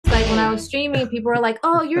I was streaming, people were like,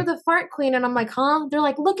 "Oh, you're the fart queen," and I'm like, "Huh?" They're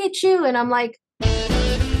like, "Look at you," and I'm like.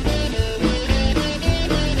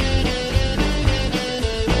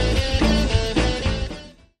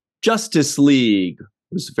 Justice League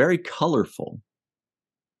was very colorful.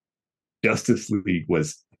 Justice League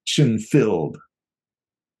was action-filled.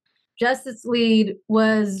 Justice League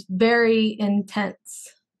was very intense.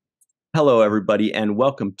 Hello, everybody, and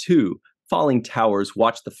welcome to Fallingtower's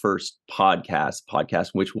Watch the First podcast in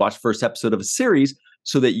which we watch the first episode of a series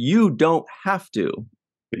so that you don't have to.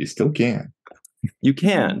 But you still can. You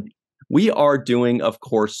can. We are doing, of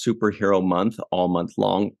course, Superhero Month all month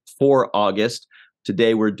long for August.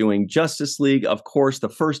 Today, we're doing Justice League, of course, the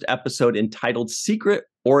first episode entitled Secret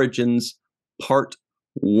Origins Part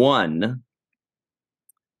 1.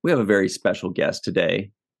 We have a very special guest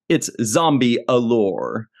today. It's Zumbie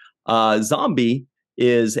Allure. Zombie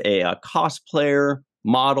is a cosplayer,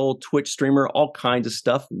 model, Twitch streamer, all kinds of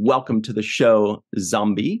stuff. Welcome to the show,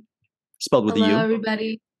 Zombie. Spelled with a U. Hello,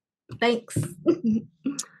 everybody. Thanks.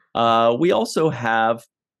 We also have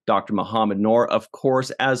Dr. Muhammad Noor, of course,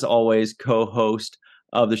 as always, co-host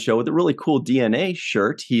of the show with a really cool DNA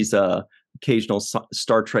shirt. He's a occasional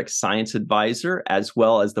Star Trek science advisor, as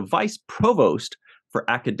well as the vice provost for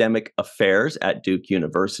academic affairs at Duke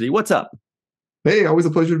University. What's up? Hey, always a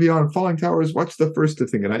pleasure to be on Fallingtower's Watch the First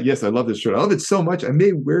thing. And yes, I love this shirt. I love it so much, I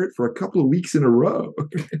may wear it for a couple of weeks in a row.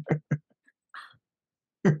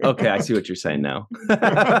 Okay, I see what you're saying now.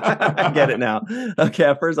 I get it now. Okay,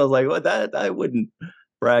 at first I was like, "What? That I wouldn't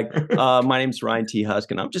brag." My name's Ryan T. Husk,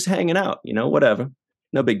 and I'm just hanging out. You know, whatever.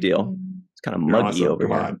 No big deal. It's kind of muggy over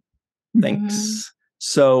here. Thanks.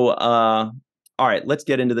 So, all right, let's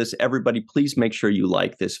get into this. Everybody, please make sure you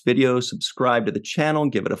like this video, subscribe to the channel,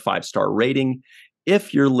 give it a 5-star rating.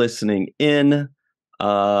 If you're listening in,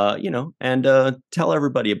 and tell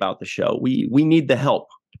everybody about the show. We need the help.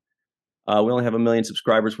 We only have 1 million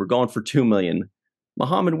subscribers. We're going for 2 million.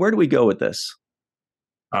 Muhammad, where do we go with this?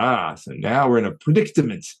 So now we're in a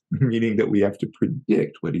predicament, meaning that we have to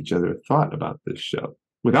predict what each other thought about this show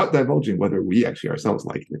without divulging whether we actually ourselves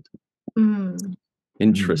liked it.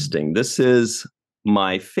 Interesting. This is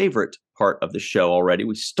my favorite part of the show already.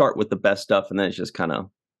 We start with the best stuff, and then it's just kind of,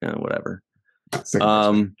 whatever.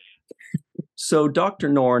 So Dr.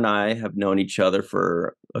 Noor and I have known each other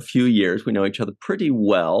for a few years. We know each other pretty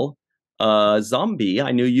well. Zombie,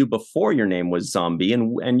 I knew you before your name was Zombie,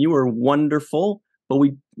 and you were wonderful, but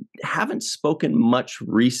we haven't spoken much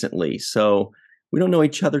recently, so we don't know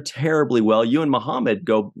each other terribly well. You and Muhammad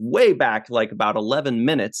go way back, like about 11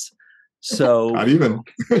 minutes. So not even.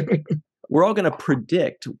 We're all going to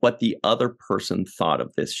predict what the other person thought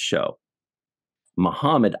of this show.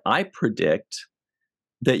 Muhammad, I predict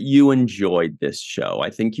that you enjoyed this show.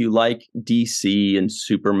 I think you like DC and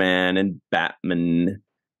Superman and Batman.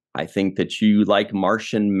 I think that you like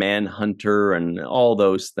Martian Manhunter and all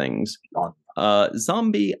those things.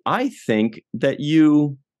 Zombie, I think that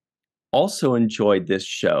you also enjoyed this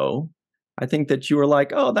show. I think that you were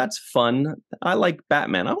like, "Oh, that's fun. I like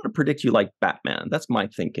Batman. I want to predict you like Batman." That's my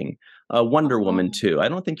thinking. Wonder Woman, too. I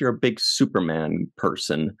don't think you're a big Superman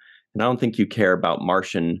person, and I don't think you care about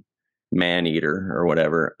Martian Maneater or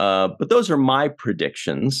whatever. But those are my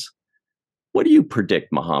predictions. What do you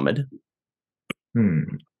predict, Muhammad?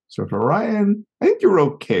 So for Ryan, I think you're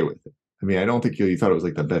okay with it. I mean, I don't think you thought it was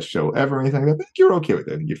like the best show ever or anything like that. I think you're okay with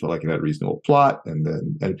it. I think you feel like it had a reasonable plot. And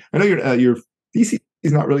I know your DC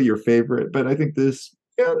is not really your favorite, but I think this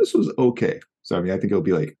was okay. So, I mean, I think it'll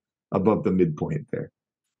be like above the midpoint there.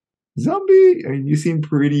 Zombie, I mean, you seem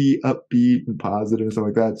pretty upbeat and positive and stuff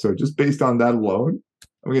like that. So just based on that alone,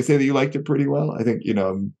 I'm going to say that you liked it pretty well. I think,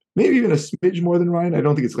 maybe even a smidge more than Ryan. I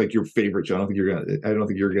don't think it's like your favorite show. I don't think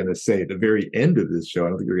you're gonna say at the very end of this show, I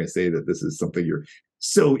don't think you're gonna say that this is something you're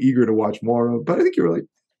so eager to watch more of. But I think you were like,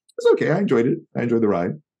 it's okay. I enjoyed it. I enjoyed the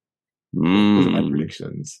ride. Those are my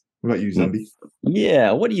predictions. What about you, Zombie?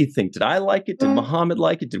 Yeah. What do you think? Did I like it? Did Muhammad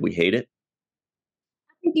like it? Did we hate it?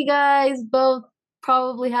 I think you guys both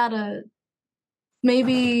probably had a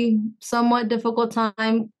maybe somewhat difficult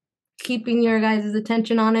time keeping your guys'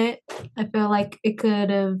 attention on it. I feel like it could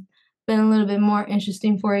have been a little bit more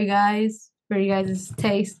interesting for you guys'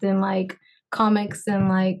 taste in like comics and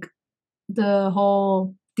like the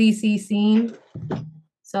whole DC scene.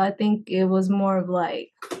 So I think it was more of like,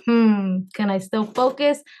 can I still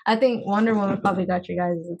focus? I think Wonder Woman probably got your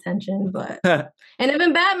guys' attention, but and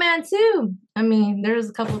even Batman too. I mean, there's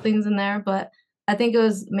a couple things in there, but I think it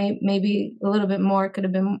was maybe a little bit more, could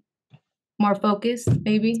have been more focused,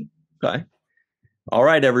 maybe. Okay. All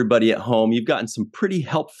right, everybody at home, you've gotten some pretty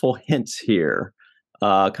helpful hints here.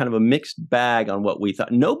 Kind of a mixed bag on what we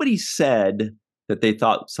thought. Nobody said that they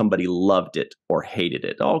thought somebody loved it or hated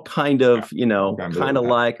it. All kind of, kind of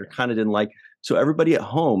like or kind of didn't like. So everybody at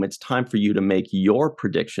home, it's time for you to make your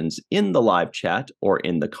predictions in the live chat or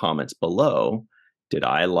in the comments below. Did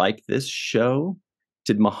I like this show?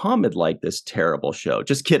 Did Muhammad like this terrible show?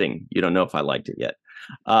 Just kidding. You don't know if I liked it yet.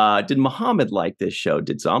 Did Muhammad like this show?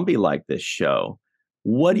 Did Zombie like this show?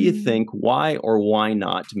 What do you think? Why or why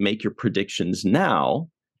not make your predictions now?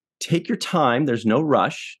 Take your time. There's no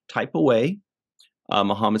rush. Type away.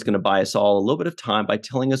 Muhammad's going to buy us all a little bit of time by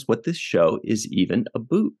telling us what this show is even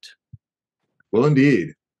about. Well,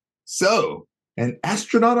 indeed. So, an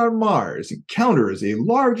astronaut on Mars encounters a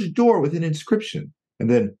large door with an inscription, and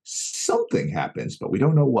then something happens, but we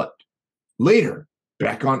don't know what. Later,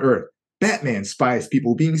 back on Earth, Batman spies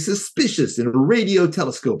people being suspicious in a radio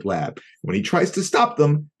telescope lab. When he tries to stop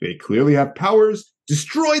them, they clearly have powers,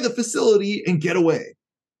 destroy the facility, and get away.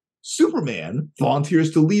 Superman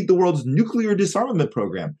volunteers to lead the world's nuclear disarmament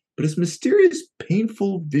program, but has mysterious,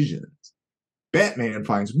 painful visions. Batman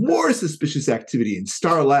finds more suspicious activity in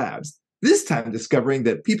Star Labs, this time discovering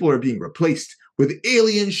that people are being replaced with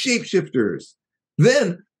alien shapeshifters.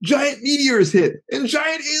 Then, giant meteors hit, and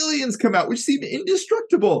giant aliens come out, which seem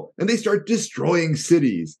indestructible, and they start destroying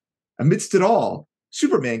cities. Amidst it all,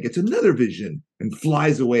 Superman gets another vision and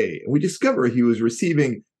flies away, and we discover he was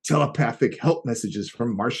receiving telepathic help messages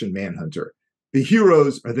from Martian Manhunter. The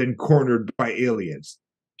heroes are then cornered by aliens.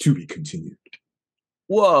 To be continued.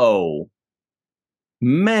 Whoa.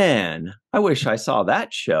 Man, I wish I saw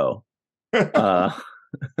that show. All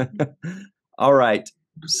right.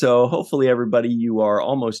 So hopefully everybody, you are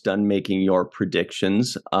almost done making your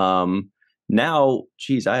predictions. Now,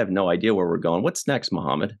 geez, I have no idea where we're going. What's next,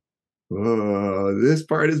 Muhammad? Oh, this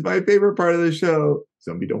part is my favorite part of the show.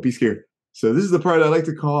 Zombie, don't be scared. So this is the part I like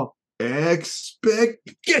to call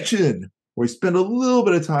expectation, where we spend a little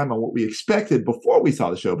bit of time on what we expected before we saw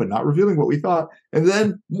the show, but not revealing what we thought, and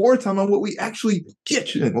then more time on what we actually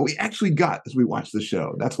got as we watched the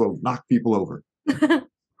show. That's what will knock people over.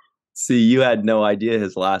 See, you had no idea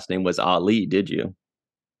his last name was Ali, did you?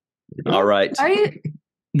 All right. Are you?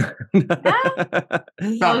 Okay.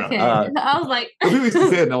 I was like, we used to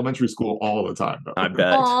say it in elementary school all the time, though. I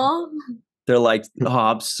bet. Aww. They're like, oh,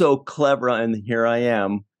 I'm so clever. And here I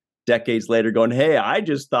am decades later going, hey, I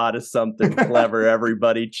just thought of something clever,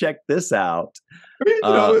 everybody. Check this out. I mean,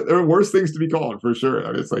 there are worse things to be called, for sure.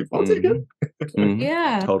 I mean, it's like, I'll take it.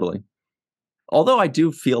 Yeah. Totally. Although I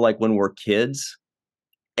do feel like when we're kids,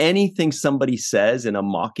 anything somebody says in a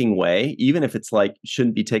mocking way, even if it's like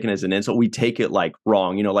shouldn't be taken as an insult, we take it like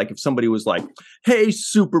wrong. Like if somebody was like, hey,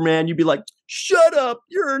 Superman, you'd be like, shut up,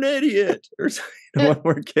 you're an idiot. Or when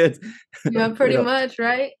we're kids. Yeah, pretty much,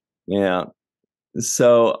 right? Yeah.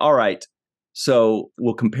 So, all right. So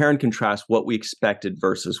we'll compare and contrast what we expected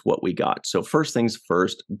versus what we got. So first things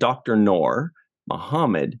first, Dr. Noor,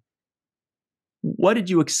 Muhammad, what did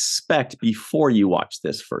you expect before you watched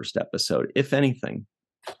this first episode, if anything?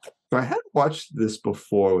 So I had watched this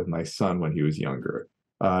before with my son when he was younger.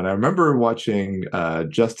 And I remember watching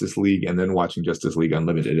Justice League and then watching Justice League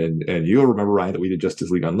Unlimited. And you'll remember, Ryan, that we did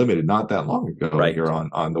Justice League Unlimited not that long ago, right here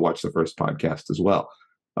on the Watch the First podcast as well.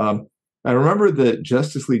 I remember that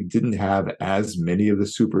Justice League didn't have as many of the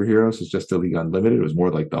superheroes as Justice League Unlimited. It was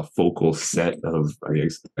more like the focal set of, I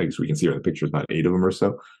guess we can see in the pictures, about 8 of them or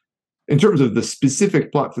so. In terms of the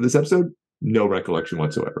specific plot for this episode, no recollection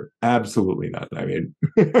whatsoever. Absolutely none. I mean,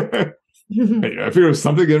 I figured it was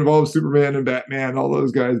something that involves Superman and Batman, all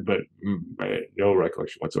those guys, but no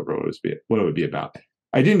recollection whatsoever what it would be about.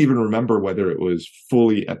 I didn't even remember whether it was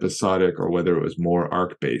fully episodic or whether it was more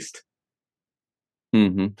arc-based.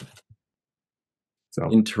 Mm-hmm.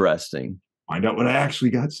 So interesting. Find out what I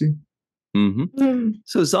actually got to. Mm-hmm.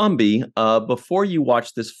 So, Zombie, before you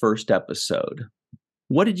watched this first episode,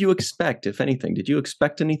 what did you expect, if anything? Did you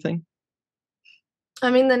expect anything? I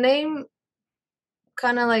mean, the name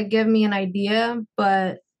kind of like gave me an idea,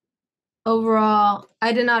 but overall,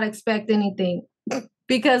 I did not expect anything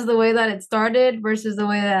because the way that it started versus the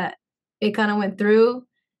way that it kind of went through,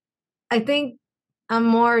 I think I'm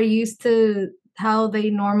more used to how they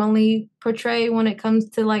normally portray when it comes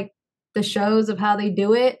to like the shows of how they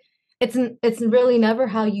do it. It's really never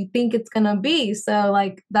how you think it's gonna be. So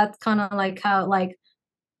like that's kind of like how like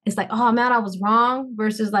it's like, oh man, I was wrong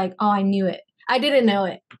versus like, oh, I knew it. I didn't know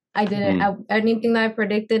it. I didn't. Anything that I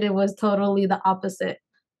predicted, it was totally the opposite.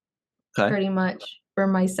 Pretty much for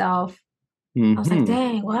myself. I was like,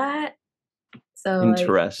 dang, what? So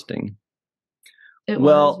interesting. Like, it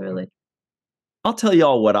was really. I'll tell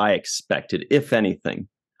y'all what I expected, if anything.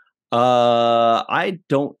 I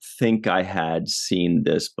don't think I had seen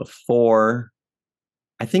this before.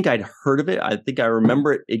 I think I'd heard of it. I think I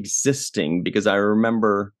remember it existing because I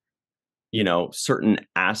remember, certain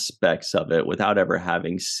aspects of it without ever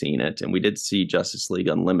having seen it. And we did see Justice League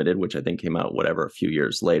Unlimited, which I think came out, a few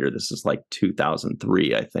years later. This is like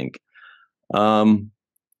 2003, I think. And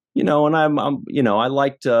I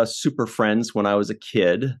liked Super Friends when I was a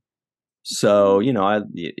kid. So,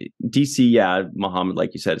 DC, yeah, Muhammad,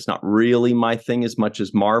 like you said, it's not really my thing as much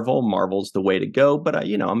as Marvel. Marvel's the way to go. But,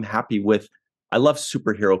 I'm happy I love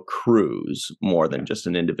superhero crews more than just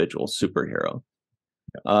an individual superhero.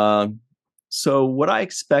 So what I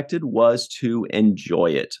expected was to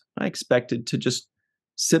enjoy it. I expected to just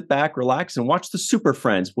sit back, relax, and watch the Super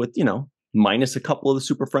Friends with, minus a couple of the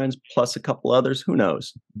Super Friends, plus a couple others. Who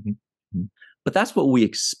knows? Mm-hmm. But that's what we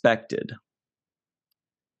expected.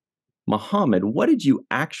 Muhammad, what did you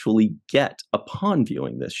actually get upon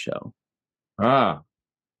viewing this show?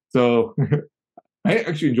 So I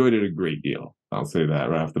actually enjoyed it a great deal. I'll say that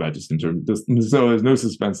right off the bat, just in terms, so there's no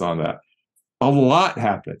suspense on that. A lot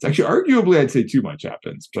happens. Actually, arguably, I'd say too much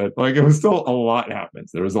happens, but it was still a lot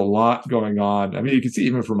happens. There was a lot going on. I mean, you can see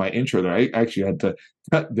even from my intro there, I actually had to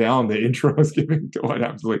cut down the intro I was giving to what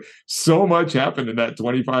happens. Like, so much happened in that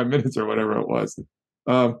 25 minutes or whatever it was.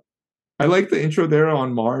 I like the intro there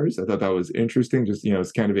on Mars. I thought that was interesting. Just,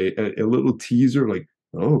 it's kind of a little teaser, like,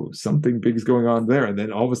 oh, something big is going on there. And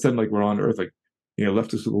then all of a sudden, like, we're on Earth, like,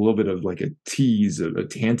 left us with a little bit of like a tease, of a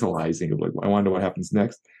tantalizing of like, I wonder what happens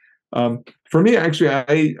next. For me, actually,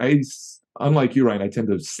 I unlike you, Ryan, I tend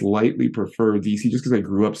to slightly prefer DC just because I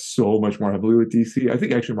grew up so much more heavily with DC. I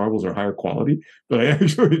think actually Marvels are higher quality, but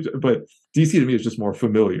DC to me is just more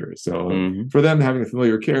familiar. So for them having a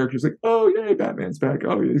familiar characters, like, oh yay, Batman's back,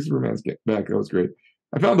 oh yeah, Superman's back, that was great.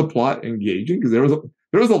 I found the plot engaging because there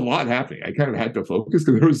was a lot happening. I kind of had to focus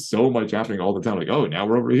because there was so much happening all the time. Like, oh, now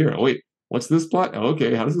we're over here. Oh wait, what's this plot? Oh,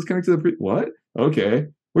 okay, how does this connect to the what? Okay,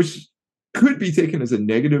 which could be taken as a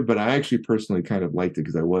negative, but I actually personally kind of liked it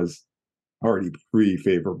because I was already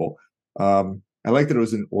pre-favorable. I liked that it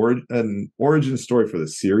was an origin story for the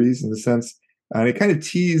series in a sense, and it kind of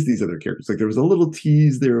teased these other characters. Like there was a little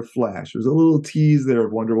tease there of Flash, there was a little tease there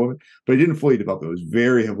of Wonder Woman, but it didn't fully develop. It was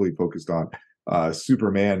very heavily focused on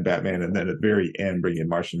Superman, Batman, and then at the very end bring in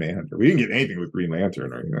Martian Manhunter. We didn't get anything with Green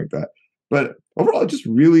Lantern or anything like that, but overall, it just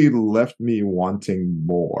really left me wanting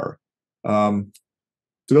more.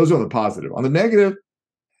 So those are on the positive. On the negative,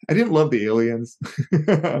 I didn't love the aliens.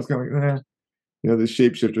 I was kind of like, the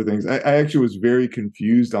shapeshifter things. I actually was very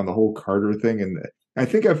confused on the whole Carter thing, and I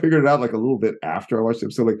think I figured it out like a little bit after I watched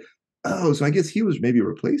it. So like, oh, so I guess he was maybe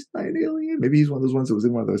replaced by an alien. Maybe he's one of those ones that was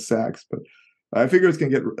in one of those sacks. But I figure it's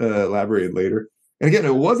gonna get elaborated later. And again,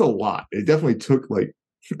 it was a lot. It definitely took like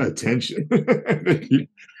attention.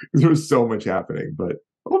 There was so much happening, but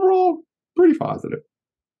overall, pretty positive.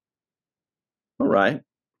 All right.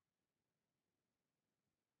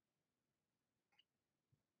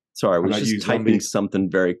 Sorry, I was just typing something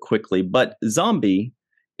very quickly. But Zombie,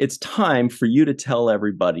 it's time for you to tell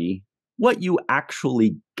everybody what you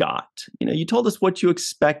actually got. You told us what you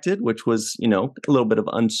expected, which was, a little bit of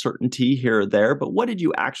uncertainty here or there. But what did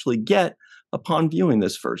you actually get upon viewing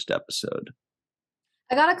this first episode?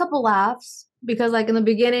 I got a couple laughs because like in the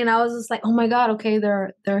beginning, I was just like, oh my God, okay,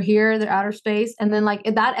 they're here, they're outer space. And then like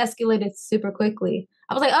that escalated super quickly.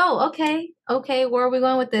 I was like, oh, okay, where are we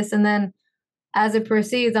going with this? And then as it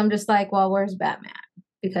proceeds, I'm just like, well, where's Batman?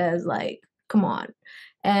 Because like, come on.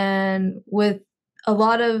 And with a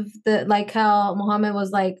lot of the, like how Muhammad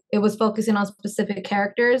was like, it was focusing on specific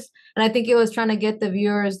characters. And I think it was trying to get the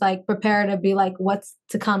viewers like prepared to be like, what's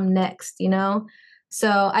to come next,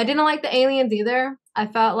 So I didn't like the aliens either. I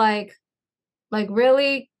felt like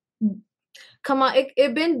really, come on,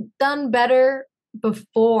 it been done better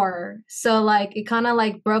before. So like, it kind of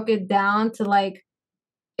like broke it down to like,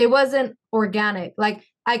 it wasn't organic. Like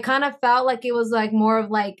I kind of felt like it was like more of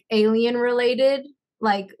like alien related,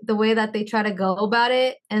 like the way that they try to go about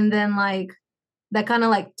it. And then like that kind of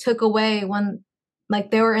like took away when like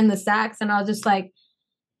they were in the sacks, and I was just like,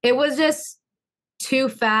 it was just too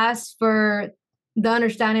fast for the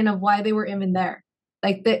understanding of why they were even there.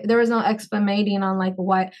 Like there was no explanation on like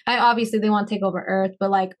why. Obviously they want to take over Earth, but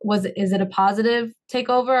like is it a positive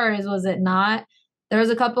takeover or was it not? There was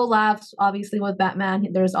a couple laughs, obviously, with Batman.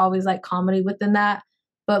 There's always like comedy within that,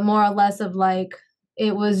 but more or less of like,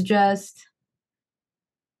 it was just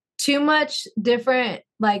too much different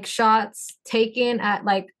like shots taken at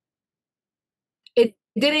like, it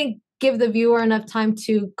didn't give the viewer enough time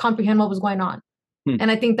to comprehend what was going on.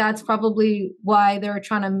 And I think that's probably why they were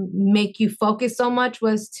trying to make you focus so much,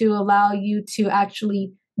 was to allow you to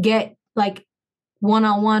actually get like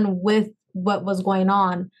one-on-one with what was going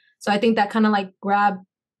on. So I think that kind of like grabbed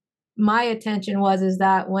my attention was is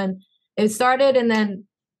that when it started and then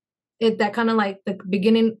that kind of like the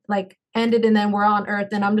beginning like ended and then we're on Earth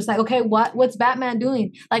and I'm just like, okay, what's Batman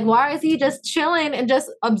doing? Like, why is he just chilling and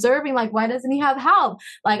just observing? Like, why doesn't he have help?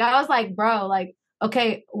 Like, I was like, bro, like,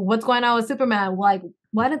 okay, what's going on with Superman? Like,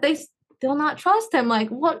 why did they still not trust him? Like,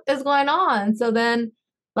 what is going on? So then,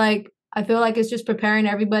 like, I feel like it's just preparing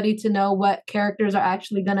everybody to know what characters are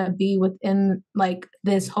actually gonna be within like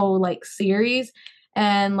this whole like series.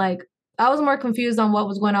 And like I was more confused on what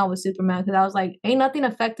was going on with Superman because I was like, ain't nothing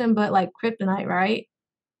affect him but like kryptonite, right?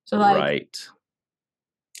 So like Right.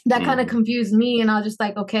 that kind of confused me, and I was just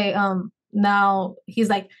like, okay, now he's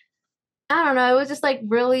like, I don't know, it was just like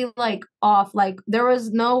really like off. Like there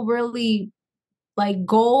was no really like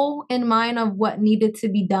goal in mind of what needed to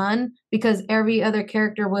be done because every other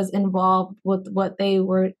character was involved with what they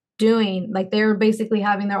were doing. Like they were basically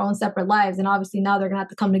having their own separate lives, and obviously now they're gonna have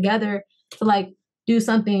to come together to like do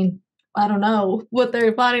something. I don't know what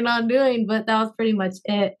they're planning on doing, but that was pretty much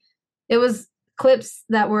it. It was clips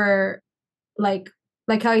that were like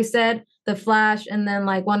how you said, the Flash and then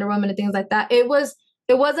like Wonder Woman and things like that. It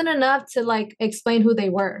wasn't enough to like explain who they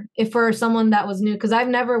were if for someone that was new because I've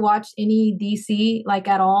never watched any DC like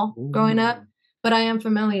at all growing up, but I am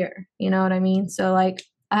familiar, you know what I mean? So like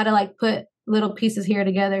I had to like put little pieces here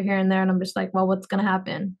together here and there and I'm just like, well, what's gonna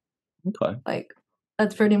happen? Okay. Like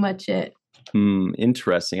that's pretty much it.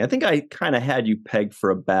 Interesting. I think I kind of had you pegged for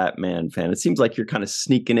a Batman fan. It seems like you're kind of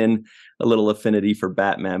sneaking in a little affinity for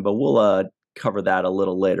Batman, but we'll cover that a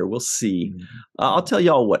little later. We'll see. I'll tell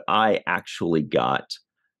y'all what I actually got.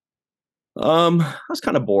 I was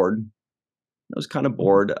kind of bored.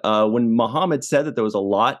 When Muhammad said that there was a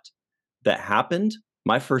lot that happened,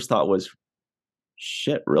 my first thought was,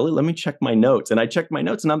 shit, really? Let me check my notes. And I checked my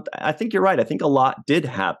notes and I think you're right. I think a lot did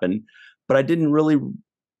happen, but I don't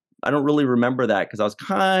really remember that because I was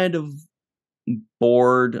kind of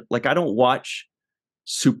bored. Like I don't watch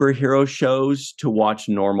superhero shows to watch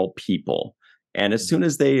normal people. And as soon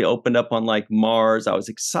as they opened up on like Mars, I was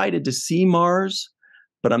excited to see Mars,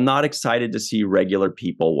 but I'm not excited to see regular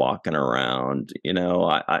people walking around. You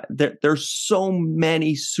know, there's so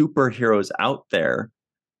many superheroes out there.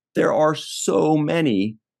 There are so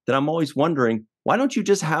many that I'm always wondering, why don't you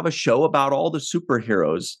just have a show about all the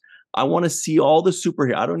superheroes? I want to see all the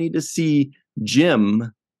superheroes. I don't need to see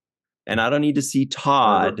Jim and I don't need to see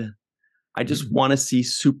Todd. I just want to see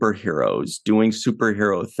superheroes doing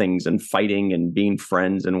superhero things and fighting and being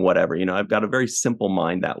friends and whatever. You know, I've got a very simple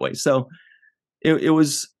mind that way. So it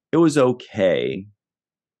was okay,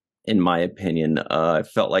 in my opinion. I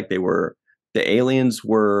felt like the aliens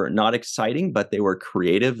were not exciting, but they were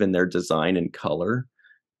creative in their design and color.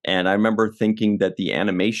 And I remember thinking that the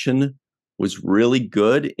animation was really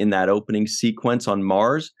good in that opening sequence on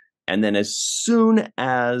Mars. And then as soon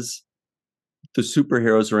as the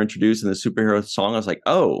superheroes were introduced in the superhero song, I was like,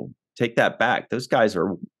 oh, take that back. Those guys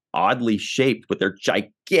are oddly shaped with their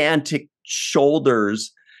gigantic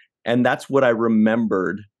shoulders. And that's what I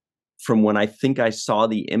remembered from when I think I saw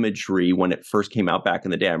the imagery when it first came out back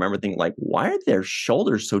in the day. I remember thinking like, why are their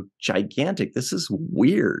shoulders so gigantic? This is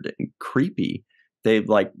weird and creepy. They've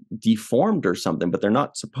like deformed or something, but they're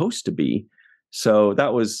not supposed to be. So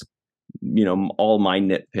that was, you know, all my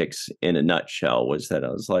nitpicks in a nutshell was that I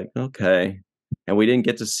was like, okay. And we didn't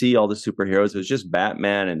get to see all the superheroes. It was just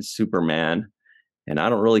Batman and Superman. And I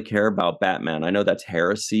don't really care about Batman. I know that's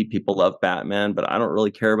heresy. People love Batman, but I don't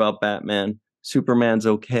really care about Batman. Superman's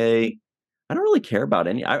okay. I don't really care about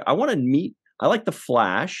any. I want to meet. I like the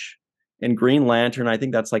Flash and Green Lantern. I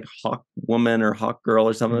think that's like Hawk Woman or Hawk Girl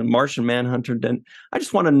or something. Martian Manhunter. Then I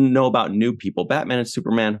just want to know about new people. Batman and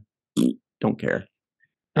Superman, don't care.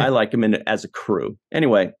 I like them as a crew.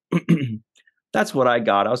 Anyway, that's what I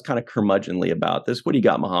got. I was kind of curmudgeonly about this. What do you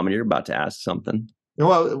got, Muhammad? You're about to ask something. You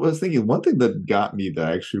know, I was thinking one thing that got me that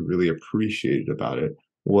I actually really appreciated about it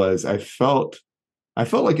was I felt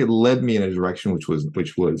like it led me in a direction which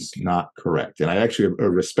was not correct, and I actually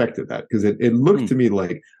respected that because it looked to me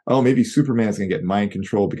like, oh, maybe Superman's gonna get mind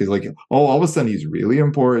control because like, oh, all of a sudden he's really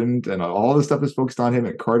important and all this stuff is focused on him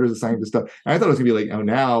and Carter's assigned to stuff. And I thought it was gonna be like, oh,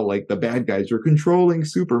 now like the bad guys are controlling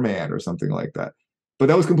Superman or something like that. But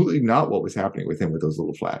that was completely not what was happening with him with those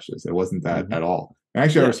little flashes. It wasn't that at all. And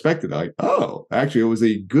actually, I respected that. Like, oh, actually, it was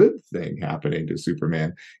a good thing happening to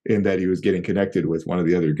Superman in that he was getting connected with one of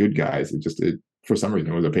the other good guys. For some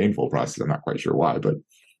reason, it was a painful process. I'm not quite sure why, but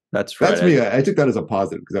That's right. That's me. I took that as a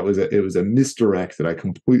positive because it was a misdirect that I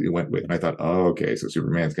completely went with, and I thought, oh, okay, so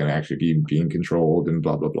Superman's going to actually be being controlled and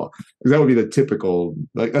blah blah blah. Because that would be the typical,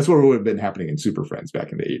 like that's what would have been happening in Super Friends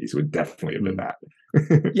back in the '80s. It would definitely have been that.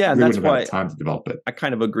 Yeah, and they that's wouldn't have why had time to develop it. I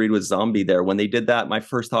kind of agreed with Zombie there. When they did that, my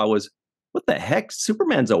first thought was, what the heck?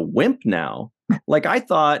 Superman's a wimp now. Like, I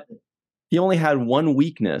thought he only had one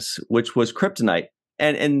weakness, which was kryptonite.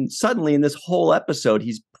 And suddenly in this whole episode,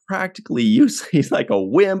 he's practically useless. He's like a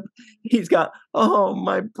wimp. He's got, oh,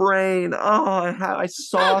 my brain. Oh, I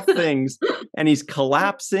saw things. And he's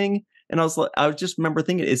collapsing. And I was just remember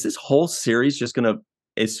thinking, is this whole series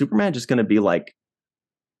is Superman just going to be like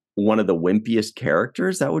one of the wimpiest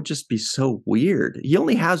characters? That would just be so weird. He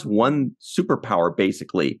only has one superpower,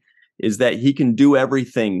 basically, is that he can do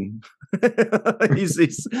everything.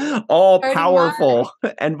 he's all powerful.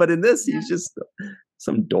 But in this, he's just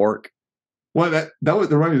some dork. Well, that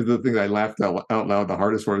reminded me of the thing that I laughed out loud the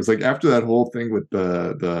hardest for. It was like after that whole thing with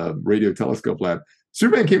the radio telescope lab,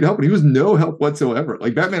 Superman came to help, but he was no help whatsoever.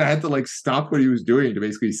 Like Batman had to like stop what he was doing to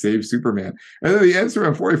basically save Superman. And then the answer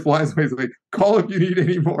before he flies away is like, call if you need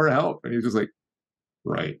any more help. And he was just like,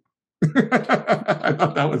 right. I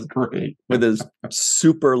thought that was great. With his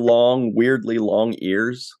super long, weirdly long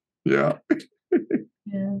ears. Yeah.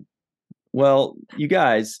 Yeah. Well, you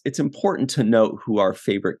guys, it's important to note who our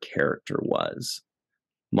favorite character was.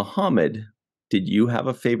 Muhammad, did you have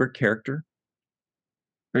a favorite character?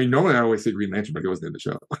 I mean, normally I always say Green Lantern, but he wasn't in the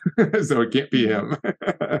show. So it can't be him.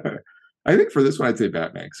 I think for this one, I'd say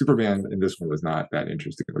Batman. Superman in this one was not that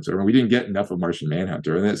interesting whatsoever. We didn't get enough of Martian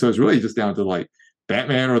Manhunter. And so it's really just down to like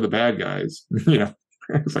Batman or the bad guys. You know,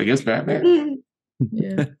 so I guess Batman.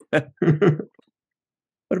 Yeah.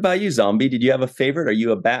 What about you, Zombie? Did you have a favorite? Are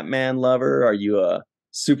you a Batman lover? Are you a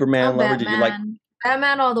Superman lover? Batman. Did you like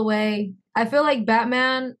Batman all the way? I feel like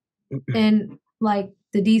Batman in like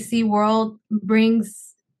the DC world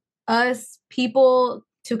brings us people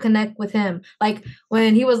to connect with him. Like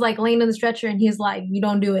when he was like laying in the stretcher and he's like, "You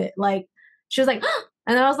don't do it." Like she was like,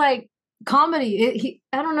 and I was like, comedy.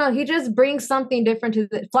 I don't know. He just brings something different to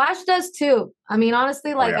it. Flash does too. I mean,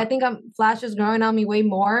 honestly, like I think Flash is growing on me way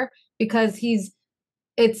more because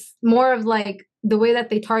it's more of like the way that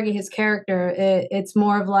they target his character. It's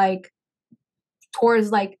more of like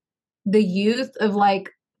towards like the youth of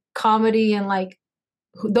like comedy and like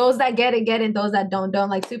those that get it, those that don't.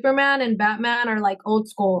 Like Superman and Batman are like old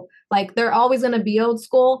school. Like they're always gonna be old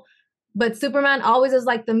school, but Superman always is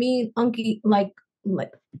like the mean unky, like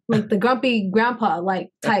the grumpy grandpa like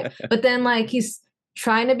type. But then like he's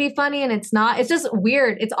trying to be funny and it's not. It's just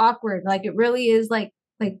weird. It's awkward. Like it really is like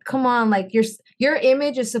come on, like your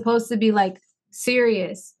image is supposed to be like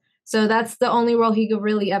serious. So that's the only role he could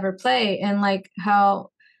really ever play. And like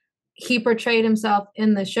how he portrayed himself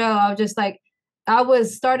in the show, I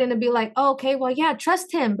was starting to be like, oh, okay, well, yeah,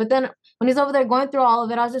 trust him. But then when he's over there going through all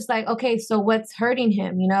of it, I was just like, okay, so what's hurting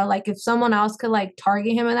him? You know, like if someone else could like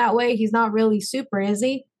target him in that way, he's not really super, is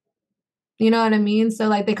he? You know what I mean? So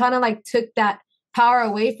like they kind of like took that power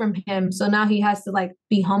away from him. So now he has to like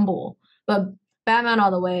be humble. But Batman all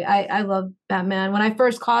the way. I love Batman. When I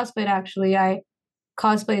first cosplayed, actually, I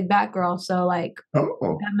cosplayed Batgirl. So like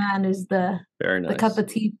Batman is the cup of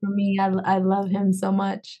tea for me. I love him so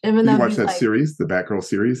much. Even though you watched that series, the Batgirl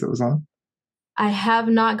series that was on? I have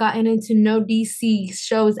not gotten into no DC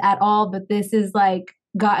shows at all, but this is like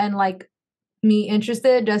gotten like me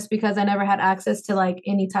interested just because I never had access to like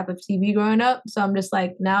any type of TV growing up. So I'm just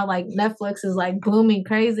like now like Netflix is like booming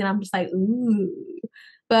crazy and I'm just like, ooh.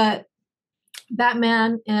 But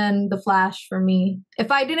Batman and the Flash for me. If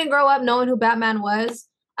I didn't grow up knowing who Batman was,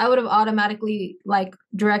 I would have automatically like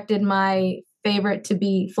directed my favorite to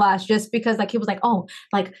be Flash just because like he was like, oh,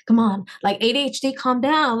 like come on, like ADHD, calm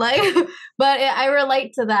down, like. But I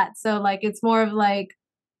relate to that, so like it's more of like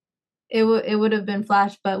it would have been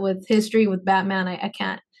Flash, but with history with Batman, I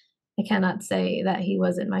cannot say that he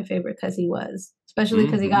wasn't my favorite because he was. Especially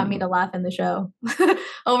because he got me to laugh in the show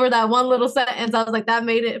over that one little sentence. I was like, that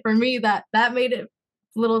made it for me. That made it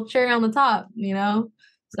little cherry on the top, you know.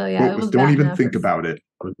 So yeah, it was don't Batman even think about it.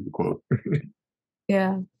 Quote.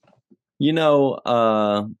 Yeah.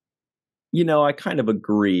 I kind of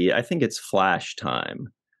agree. I think it's Flash time.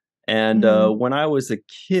 And when I was a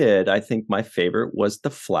kid, I think my favorite was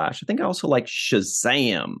the Flash. I think I also liked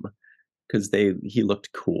Shazam because he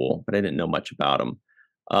looked cool, but I didn't know much about him.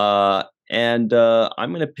 And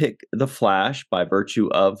I'm going to pick the Flash by virtue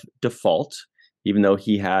of default, even though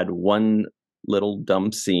he had one little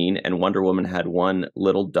dumb scene and Wonder Woman had one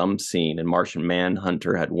little dumb scene and Martian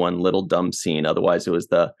Manhunter had one little dumb scene. Otherwise, it was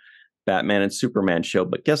the Batman and Superman show.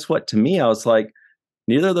 But guess what? To me, I was like,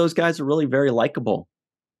 neither of those guys are really very likable.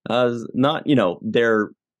 Not,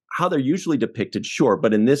 they're how they're usually depicted, sure,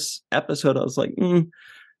 but in this episode, I was like,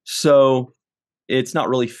 so it's not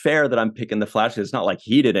really fair that I'm picking the Flash. It's not like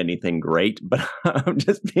he did anything great, but I'm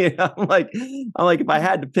like, if I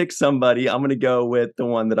had to pick somebody, I'm gonna go with the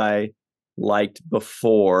one that I liked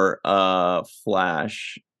before,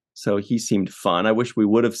 Flash. So he seemed fun. I wish we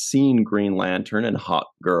would have seen Green Lantern and Hawk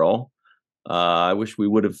Girl. I wish we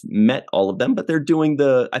would have met all of them, but they're doing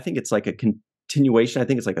I think it's like a continuation. I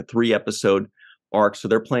think it's like a 3-episode arc. So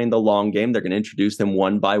they're playing the long game. They're going to introduce them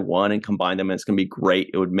one by one and combine them. And it's going to be great.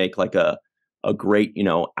 It would make like a great,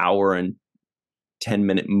 hour and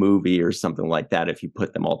 10-minute movie or something like that if you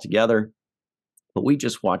put them all together. But we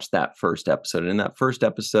just watched that first episode. And in that first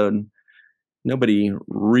episode, nobody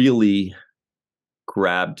really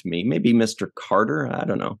grabbed me. Maybe Mr. Carter. I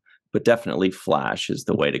don't know. But definitely Flash is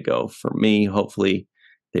the way to go for me. Hopefully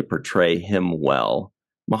they portray him well.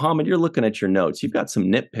 Mohammed, you're looking at your notes. You've got some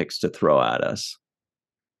nitpicks to throw at us.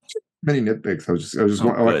 Many nitpicks. I was just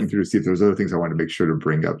walking through to see if there was other things I wanted to make sure to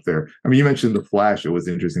bring up there. I mean, you mentioned the Flash. It was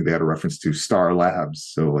interesting. They had a reference to Star Labs,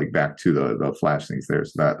 so like back to the Flash things there.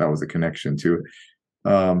 So that was a connection to it.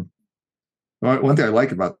 One thing I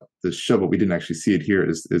like about this show, but we didn't actually see it here,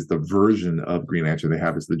 is the version of Green Lantern they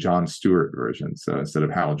have is the Jon Stewart version, so instead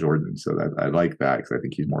of Hal Jordan. So that I like that because I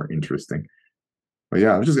think he's more interesting. But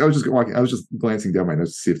yeah, I was just glancing down my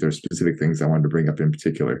notes to see if there's specific things I wanted to bring up in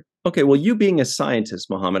particular. Okay, well, you being a scientist,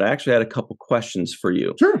 Mohammed, I actually had a couple questions for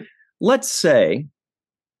you. Sure. Let's say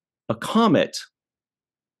a comet.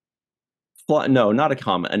 No, not a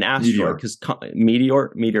comet, an asteroid, because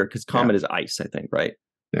meteor, because comet is ice, I think, right?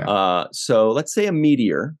 Yeah. So let's say a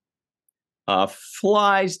meteor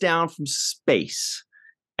flies down from space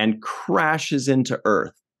and crashes into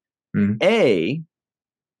Earth. Mm-hmm.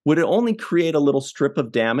 Would it only create a little strip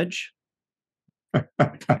of damage?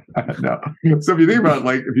 No. So if you think about it,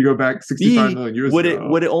 like if you go back 65 million years ago,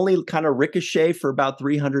 would it only kind of ricochet for about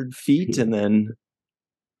 300 feet and then,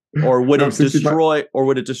 or would it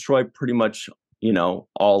destroy pretty much,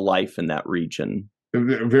 all life in that region?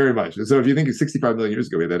 Very much. So if you think of 65 million years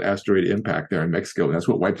ago, we had that asteroid impact there in Mexico, and that's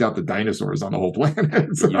what wiped out the dinosaurs on the whole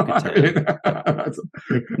planet. So,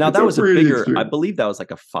 now that was a bigger, extreme. I believe that was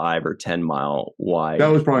like a 5 or 10 mile wide. That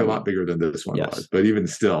was probably a lot bigger than this one was, but even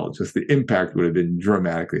still, just the impact would have been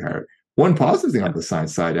dramatically higher. One positive thing on the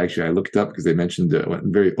science side, actually, I looked up because they mentioned in the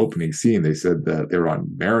very opening scene, they said that they're on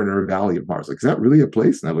Mariner Valley of Mars. Like, is that really a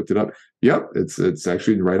place? And I looked it up. Yep, it's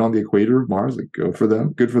actually right on the equator of Mars. Like, go for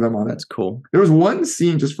them. Good for them on that. That's cool. There was one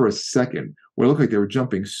scene just for a second where it looked like they were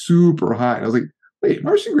jumping super high. And I was like, wait,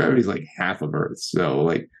 Martian gravity is like half of Earth.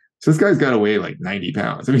 So this guy's got to weigh like 90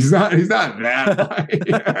 pounds. I mean, he's not that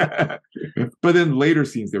high. But then later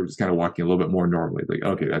scenes, they were just kind of walking a little bit more normally. Like,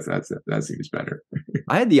 okay, that seems better.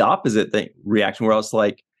 I had the opposite reaction where I was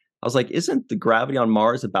like, isn't the gravity on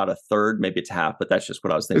Mars about a third? Maybe it's half, but that's just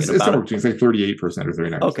what I was thinking about. It's like 38% or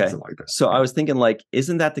 39%, okay. Something like that. So I was thinking, like,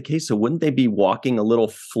 isn't that the case? So wouldn't they be walking a little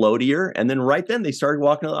floatier? And then right then they started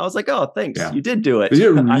walking. I was like, oh, thanks. Yeah. You did do it. They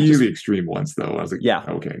did really extreme ones, though. I was like, yeah,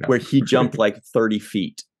 okay. No. Where he jumped like 30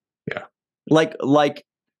 feet. Yeah. Like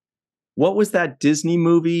what was that Disney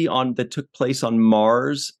movie that took place on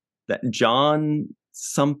Mars? That John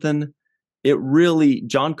something?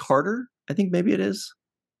 John Carter? I think maybe it is.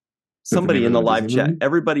 Somebody in the live chat. Movie?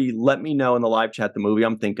 Everybody let me know in the live chat the movie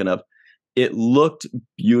I'm thinking of. It looked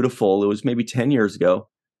beautiful. It was maybe 10 years ago.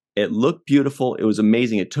 It looked beautiful. It was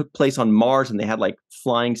amazing. It took place on Mars and they had like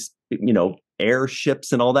flying,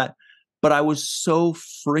 airships and all that. But I was so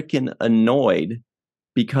freaking annoyed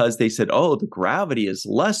because they said, oh, the gravity is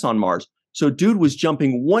less on Mars. So dude was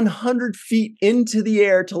jumping 100 feet into the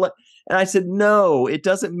air and I said, no, it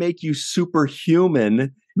doesn't make you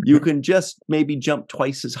superhuman. You can just maybe jump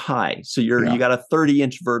twice as high. So you got a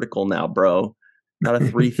 30-inch vertical now, bro. Not a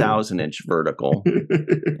 3,000-inch vertical.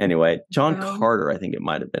 Anyway, John Carter, I think it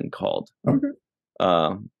might have been called. Okay.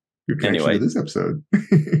 Anyway, this episode.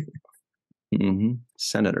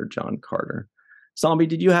 Senator John Carter. Zombie,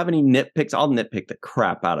 did you have any nitpicks? I'll nitpick the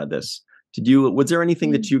crap out of this. Was there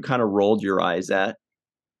anything that you kind of rolled your eyes at?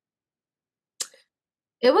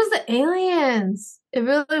 It was the aliens. It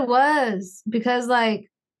really was. Because why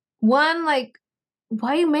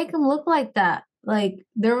you make them look like that? Like,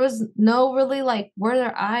 there was no really, where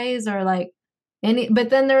their eyes or, but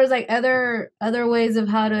then there was, other ways of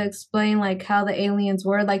how to explain, how the aliens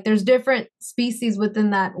were. Like, there's different species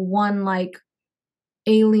within that one,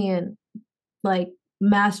 alien,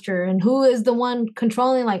 master. And who is the one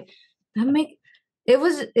controlling, it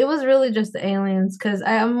was really just the aliens, because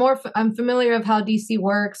I'm familiar of how DC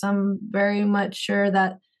works. I'm very much sure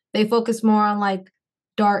that they focus more on,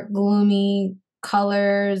 dark, gloomy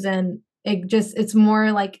colors, and it's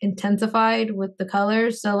more like intensified with the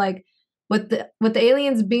colors. So like with the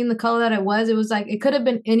aliens being the color that it was like it could have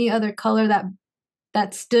been any other color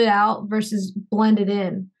that stood out versus blended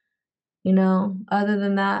in, other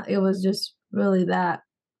than that it was just really that,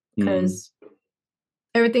 because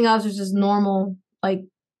everything else was just normal, like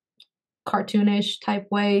cartoonish type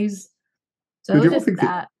ways. So So it was just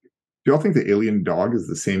that. do y'all think the alien dog is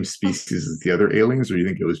the same species as the other aliens, or do you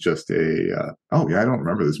think it was just a? Oh yeah, I don't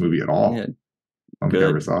remember this movie at all. Yeah, I don't think I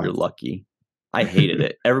ever good. saw You're it. lucky. I hated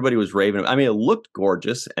it. Everybody was raving. I mean, it looked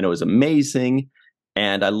gorgeous and it was amazing.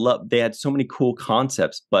 And they had so many cool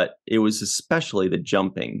concepts, but it was especially the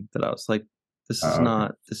jumping that I was like, this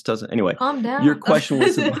doesn't. Anyway, Calm down. your question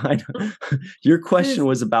was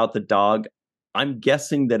about the dog. I'm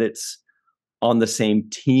guessing that it's on the same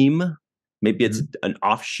team. Maybe it's an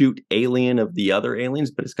offshoot alien of the other aliens,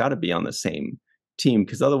 but it's got to be on the same team,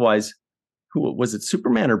 because otherwise, who was it?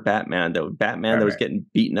 Superman or Batman? Batman that was getting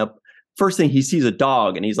beaten up. First thing, he sees a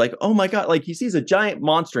dog and he's like, oh my God, like he sees a giant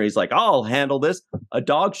monster. And he's like, I'll handle this. A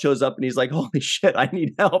dog shows up and he's like, holy shit, I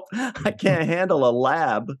need help. I can't handle a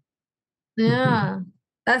lab. Yeah.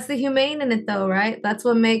 That's the humane in it though, right? That's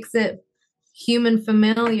what makes it human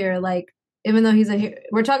familiar. Like, even though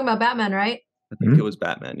we're talking about Batman, right? I think it was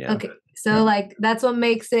Batman, yeah. Okay. So like that's what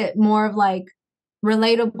makes it more of like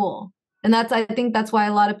relatable. And I think that's why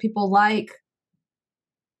a lot of people like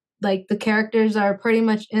the characters are pretty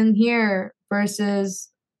much in here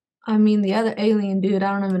versus, I mean, the other alien dude,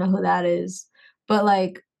 I don't even know who that is. But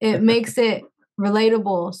like it makes it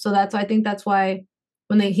relatable. So I think that's why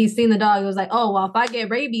when he's seen the dog, it was like, oh well, if I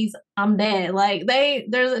get rabies, I'm dead. Like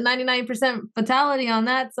there's a 99% fatality on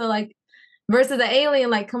that. So like versus the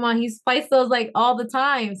alien, like come on, he fights those like all the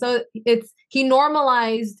time. So he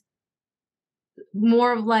normalized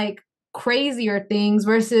more of like crazier things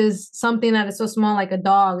versus something that is so small like a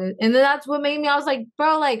dog. And then that's what made me, I was like,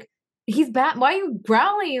 bro, like he's bad. Why are you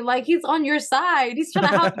growling? Like he's on your side. He's trying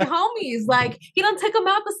to help your homies. Like he don't take him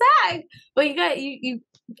out the sack. But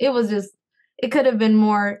it was just, it could have been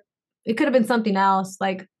more, it could have been something else,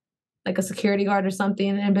 like a security guard or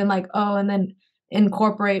something, and been like, oh, and then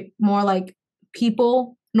incorporate more like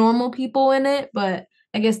normal people in it. But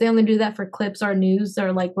I guess they only do that for clips or news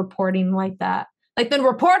or like reporting like that. Like the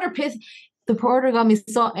reporter got me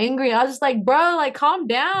so angry. I was just like, bro, like calm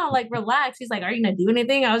down, like relax. He's like, are you gonna do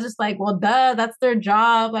anything? I was just like, well, duh, that's their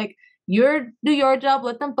job. Like do your job,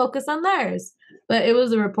 let them focus on theirs. But it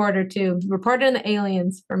was a reporter too. Reporter and the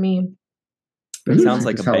aliens for me. It sounds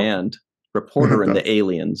like a band. Reporter and the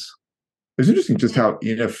aliens. It's interesting just how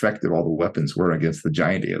ineffective all the weapons were against the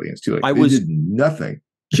giant aliens too. Like they did nothing.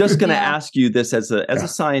 Just going to ask you this as a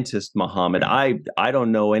scientist, Muhammad. I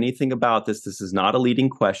don't know anything about this. This is not a leading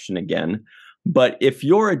question again. But if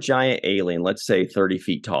you're a giant alien, let's say 30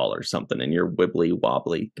 feet tall or something, and you're wibbly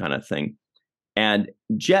wobbly kind of thing, and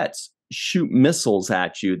jets shoot missiles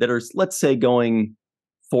at you that are, let's say, going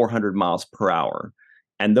 400 miles per hour,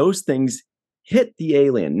 and those things hit the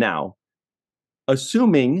alien. Now,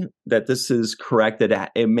 assuming that this is correct,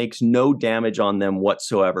 that it makes no damage on them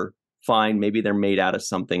whatsoever, fine, maybe they're made out of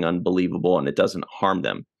something unbelievable and it doesn't harm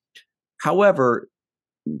them. However,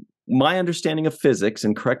 my understanding of physics,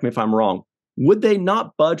 and correct me if I'm wrong, would they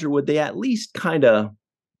not budge, or would they at least kind of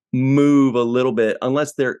move a little bit,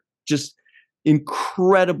 unless they're just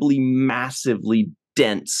incredibly massively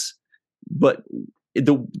dense? But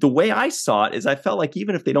the way I saw it is I felt like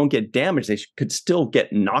even if they don't get damaged, they could still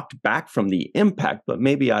get knocked back from the impact. But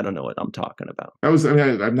maybe I don't know what I'm talking about.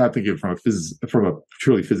 I'm not thinking from a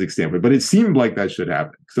purely physics standpoint, but it seemed like that should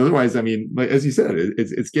happen. Because otherwise, I mean, like, as you said,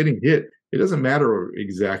 it's getting hit. It doesn't matter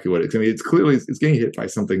exactly what it's. I mean, it's clearly it's getting hit by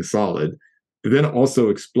something solid, but then also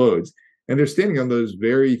explodes. And they're standing on those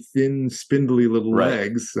very thin, spindly little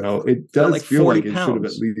legs. So it does like feel like it should have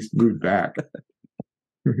at least moved back.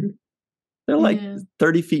 They're like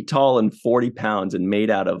 30 feet tall and 40 pounds and made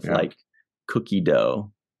out of like cookie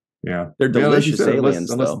dough. Yeah. They're delicious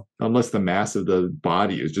aliens, unless the mass of the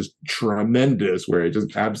body is just tremendous, where it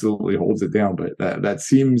just absolutely holds it down. But that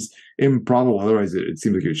seems improbable. Otherwise, it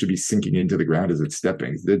seems like it should be sinking into the ground as it's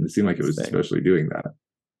stepping. It didn't seem like it was especially doing that.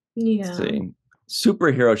 Yeah. See,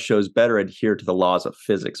 superhero shows better adhere to the laws of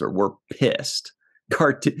physics, or we're pissed.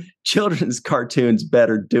 Children's cartoons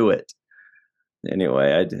better do it.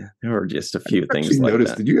 Anyway, there were just a few things like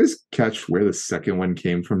that. Did you guys catch where the second one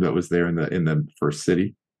came from that was there in the first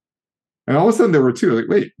city? And all of a sudden there were two. Like,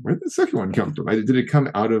 wait, where did the second one come from? Did it come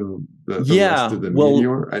out of the rest of the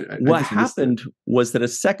meteor? What happened was that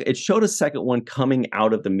it showed a second one coming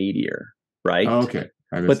out of the meteor, right? Oh, okay.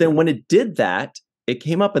 But then when it did that, it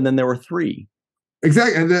came up and then there were three.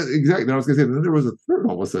 Exactly, and exactly. I was gonna say, then there was a third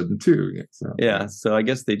all of a sudden too. Yeah, so Yeah, so I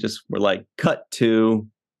guess they just were like, cut to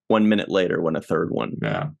 1 minute later when a third one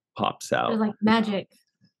yeah. pops It out. was like magic.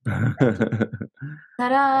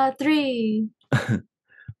 Ta-da! 3.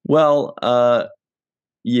 Well,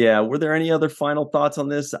 yeah. Were there any other final thoughts on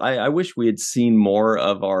this? I wish we had seen more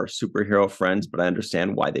of our superhero friends, but I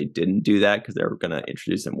understand why they didn't do that, because they were going to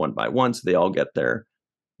introduce them one by one, so they all get their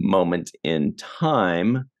moment in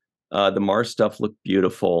time. The Mars stuff looked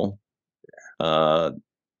beautiful. The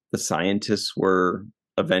scientists were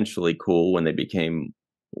eventually cool when they became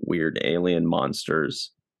weird alien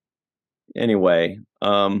monsters. Anyway,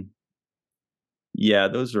 yeah,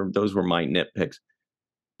 those were my nitpicks.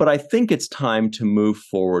 But I think it's time to move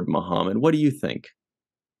forward, Muhammad. What do you think?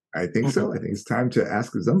 I think so. I think it's time to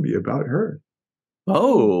ask Zombie about her.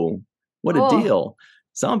 Oh, what a Oh. deal.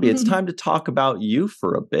 Zombie, it's time to talk about you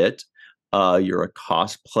for a bit. You're a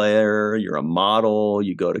cosplayer, you're a model,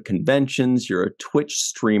 you go to conventions, you're a Twitch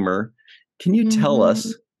streamer. Can you tell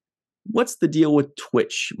us what's the deal with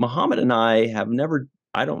Twitch? Muhammad and I have never,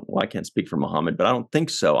 I can't speak for Muhammad, but I don't think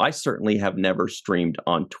so. I certainly have never streamed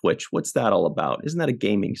on Twitch. What's that all about? Isn't that a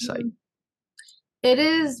gaming site? It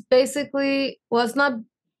is basically, well, it's not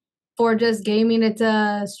for just gaming. It's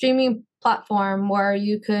a streaming platform where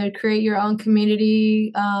you could create your own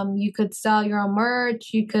community. You could sell your own merch.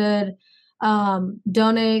 You could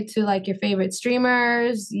donate to like your favorite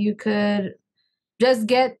streamers. You could just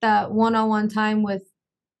get that one-on-one time with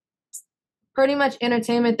pretty much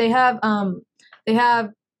entertainment. They have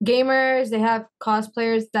gamers, they have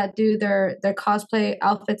cosplayers that do their cosplay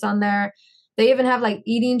outfits on there. They even have like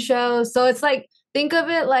eating shows. So it's like, think of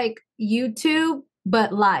it like YouTube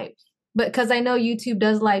but live. But because I know YouTube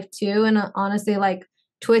does live too, and honestly, like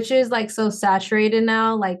Twitch is like so saturated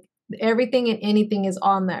now, like everything and anything is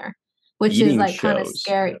on there, which is Eating like kind of shows.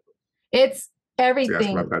 scary. It's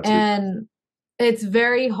everything, and it's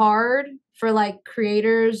very hard for like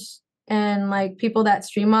creators and like people that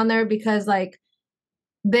stream on there, because like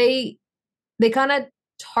they kind of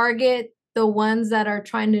target the ones that are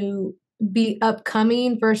trying to be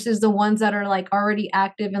upcoming versus the ones that are like already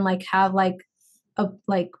active and like have like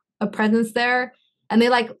a presence there, and they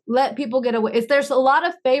like let people get away. There's a lot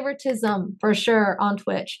of favoritism for sure on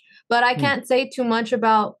Twitch, but I can't say too much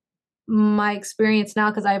about my experience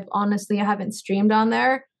now because I haven't streamed on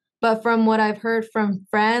there. But from what I've heard from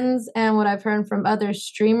friends and what I've heard from other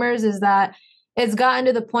streamers is that it's gotten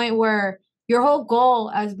to the point where your whole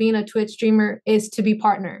goal as being a Twitch streamer is to be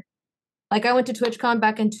partner. Like I went to TwitchCon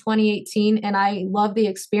back in 2018 and I loved the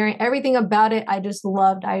experience. Everything about it, I just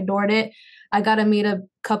loved. I adored it. I got to meet a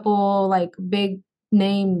couple like big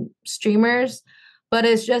name streamers, but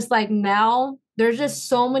it's just like now there's just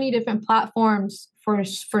so many different platforms for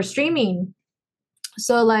streaming.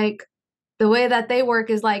 So like the way that they work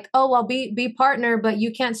is like, oh, well, be partner, but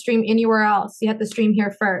you can't stream anywhere else. You have to stream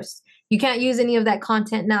here first. You can't use any of that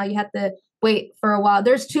content now. You have to wait for a while.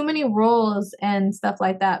 There's too many rules and stuff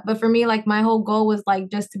like that. But for me, like my whole goal was like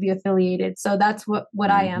just to be affiliated. So that's what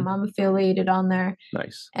I am. I'm affiliated on there.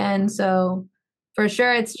 Nice. And so for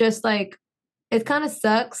sure, it's just like, it kind of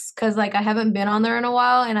sucks because like I haven't been on there in a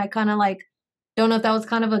while, and I kind of like don't know if that was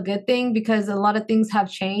kind of a good thing because a lot of things have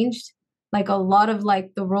changed. Like a lot of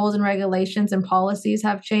like the rules and regulations and policies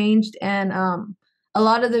have changed, and a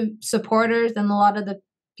lot of the supporters and a lot of the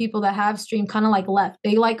people that have streamed kind of like left.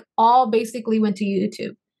 They like all basically went to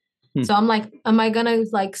YouTube. So I'm like, am I gonna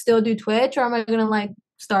like still do Twitch, or am I gonna like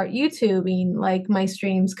start YouTubing like my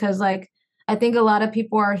streams? Because like I think a lot of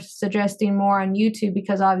people are suggesting more on YouTube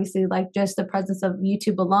because obviously like just the presence of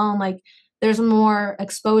YouTube alone, like there's more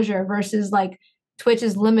exposure versus like Twitch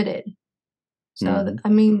is limited. So I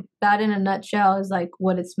mean that in a nutshell is like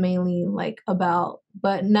what it's mainly like about.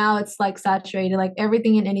 But now it's like saturated, like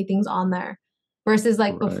everything and anything's on there. Versus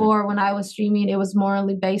like before when I was streaming, it was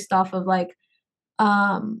morally based off of like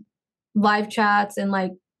live chats and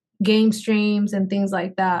like game streams and things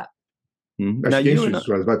like that. Actually, game streams is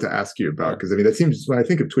what I was about to ask you about, because I mean that seems, when I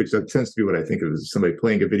think of Twitch, that tends to be what I think of as somebody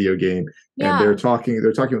playing a video game and they're talking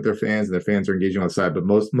with their fans, and their fans are engaging on the side, but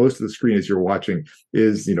most of the screen as you're watching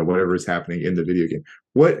is, you know, whatever is happening in the video game.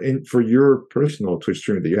 For your personal Twitch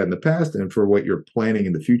stream that you had in the past, and for what you're planning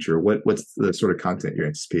in the future, what's the sort of content you're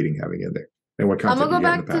anticipating having in there, and what content I'm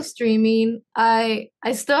gonna go back to streaming. I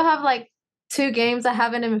still have like 2 games I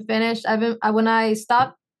haven't even finished. When I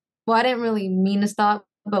stopped, well, I didn't really mean to stop,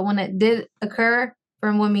 but when it did occur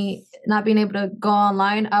from when me not being able to go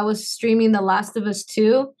online, I was streaming The Last of Us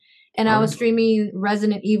 2, and I was streaming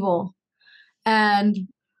Resident Evil. And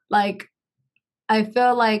like I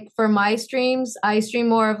feel like for my streams, I stream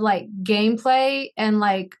more of like gameplay and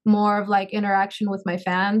like more of like interaction with my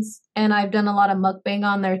fans. And I've done a lot of mukbang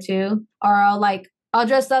on there too. Or I'll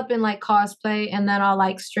dress up in like cosplay and then I'll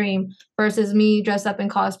like stream versus me dress up in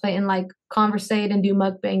cosplay and like conversate and do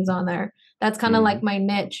mukbangs on there. That's kind of like my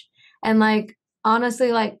niche. And like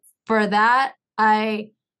honestly, like for that, I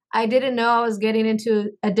didn't know I was getting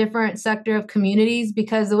into a different sector of communities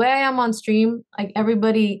because the way I am on stream, like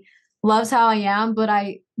everybody loves how I am, but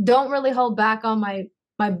I don't really hold back on my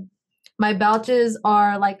my belches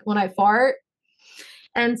are like when I fart.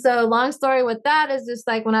 And so long story with that is just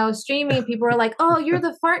like when I was streaming, people were like, "Oh, you're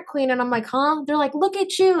the fart queen." And I'm like, "Huh?" They're like, "Look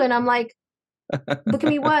at you." And I'm like, "Look at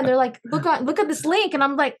me what?" And they're like, look at this link." And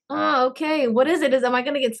I'm like, "Oh, okay. What is it? Is am I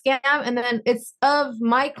gonna get scammed?" And then it's of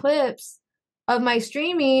my clips of my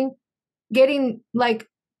streaming getting like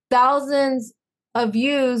thousands of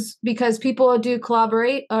views because people do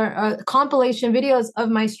collaborate or compilation videos of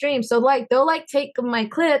my stream. So like they'll like take my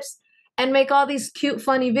clips and make all these cute,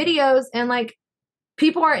 funny videos, and like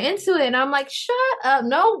people are into it. And I'm like, shut up!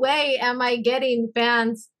 No way am I getting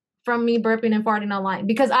fans from me burping and farting online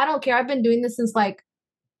because I don't care. I've been doing this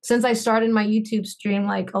since I started my YouTube stream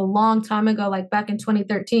like a long time ago, like back in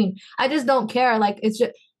 2013. I just don't care. Like it's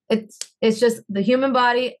just the human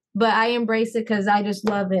body, but I embrace it because I just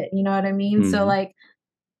love it. You know what I mean? So like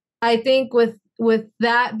I think with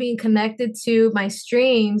that being connected to my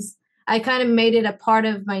streams, I kind of made it a part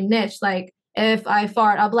of my niche. Like if I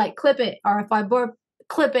fart, I'll be like clip it, or if I burp,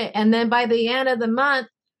 clip it. And then by the end of the month,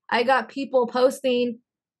 I got people posting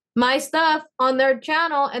my stuff on their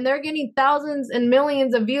channel and they're getting thousands and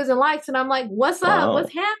millions of views and likes, and I'm like, what's up,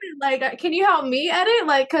 what's happening, like can you help me edit,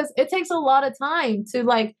 like because it takes a lot of time to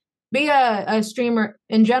like be a streamer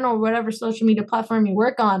in general, whatever social media platform you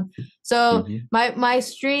work on. So my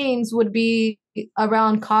streams would be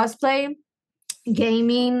around cosplay,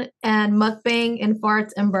 gaming, and mukbang and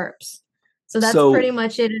farts and burps. So that's pretty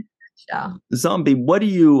much it in a nutshell. Zombie, what do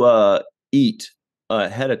you eat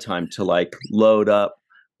ahead of time to like load up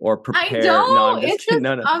or prepare? I don't. No, I'm just kidding.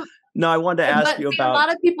 No, I wanted to ask you about. A lot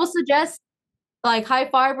of people suggest like high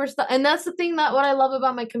fiber stuff, and that's the thing that what I love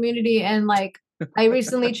about my community. And like I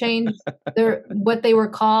recently changed what they were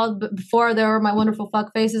called, but before they were my wonderful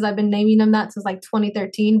fuck faces. I've been naming them that since like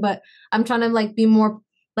 2013, but I'm trying to like be more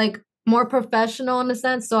professional in a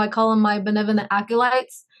sense. So I call them my benevolent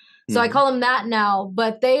acolytes. So I call them that now,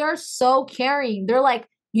 but they are so caring. They're like,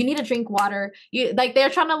 you need to drink water. You like they're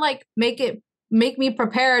trying to like make me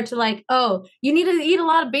prepare to like, oh, you need to eat a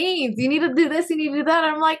lot of beans. You need to do this. You need to do that.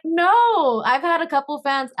 And I'm like, no. I've had a couple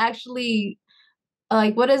fans actually,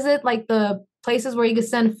 like, what is it? Like the places where you can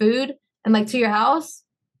send food and like to your house.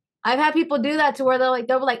 I've had people do that to where they'll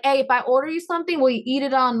be like, hey, if I order you something, will you eat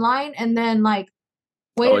it online and then like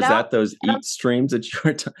wait it out? Is that those eat streams that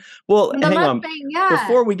you're well, hang on.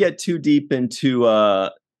 Before we get too deep into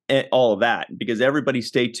all of that, because everybody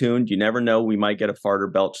stay tuned. You never know. We might get a fart or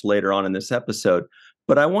belch later on in this episode.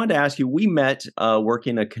 But I wanted to ask you, we met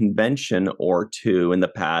working a convention or two in the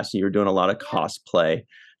past, and you were doing a lot of cosplay.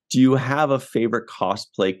 Do you have a favorite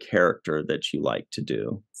cosplay character that you like to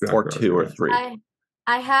do? Or two or three?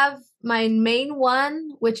 I have my main one,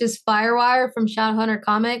 which is Firewire from Shadowhunter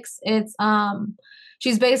Comics. It's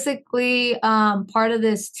she's basically part of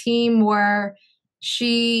this team where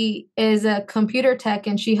she is a computer tech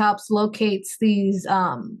and she helps locate these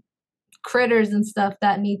critters and stuff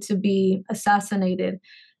that need to be assassinated.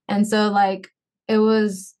 And so like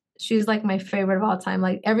she's like my favorite of all time.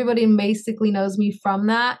 Like everybody basically knows me from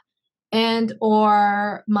that, and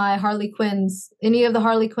or my Harley Quinns. Any of the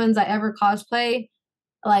Harley Quinns I ever cosplay,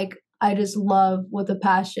 like I just love with a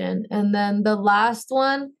passion. And then the last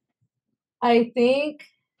one I think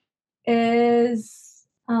is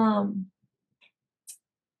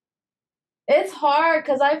it's hard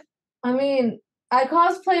because I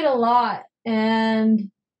cosplayed a lot,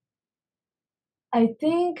 and I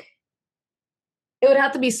think it would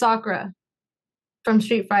have to be Sakura from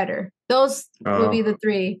Street Fighter. Those would be the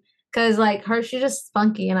three, because like she's just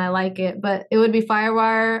spunky and I like it. But it would be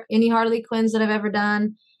Firewire, any Harley Quinns that I've ever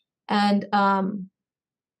done, and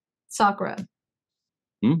Sakura.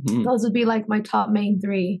 Those would be like my top main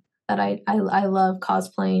three that I love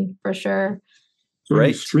cosplaying for sure. So when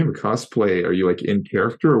you stream cosplay, are you like in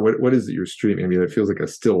character, or what is it you're streaming? I mean, it feels like a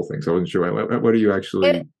still thing, so I wasn't sure. What are you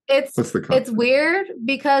actually? What's the concept? It's weird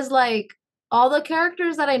because like all the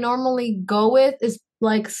characters that I normally go with is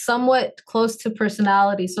like somewhat close to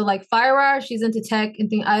personality. So like Firewire, she's into tech and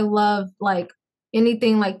thing. I love like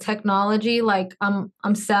anything like technology. Like I'm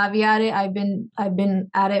savvy at it. I've been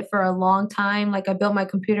at it for a long time. Like I built my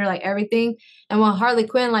computer, like everything. And while Harley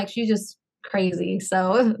Quinn, like she's just crazy.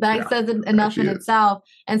 So that Yeah, says enough she in is. itself.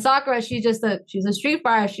 And Sakura, she's a street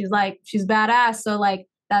fighter. She's badass. So like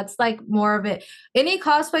that's like more of it. Any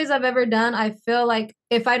cosplays I've ever done, I feel like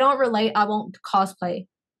if I don't relate, I won't cosplay.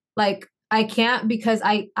 Like I can't because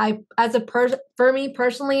I as a for me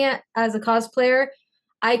personally as a cosplayer,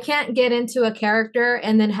 I can't get into a character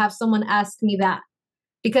and then have someone ask me that.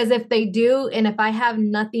 Because if they do, and if I have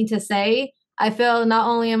nothing to say, I feel not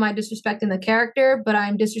only am I disrespecting the character, but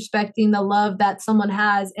I'm disrespecting the love that someone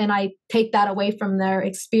has, and I take that away from their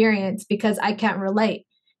experience because I can't relate.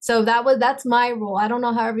 So that's my rule. I don't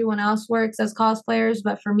know how everyone else works as cosplayers,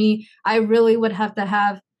 but for me, I really would have to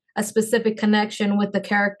have a specific connection with the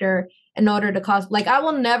character in order to cosplay. Like I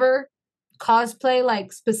will never cosplay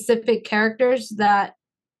like specific characters that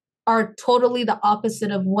are totally the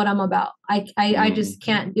opposite of what I'm about. I just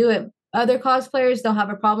can't do it. Other cosplayers don't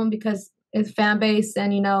have a problem because it's fan base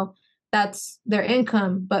and that's their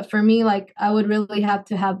income. But for me, like I would really have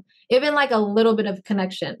to have even like a little bit of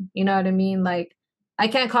connection. You know what I mean? Like I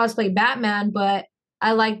can't cosplay Batman, but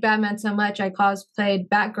I like Batman so much. I cosplayed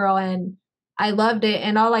Batgirl and I loved it.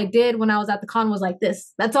 And all I did when I was at the con was like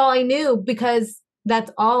this. That's all I knew because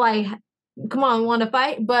that's all I come on, want to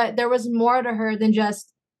fight. But there was more to her than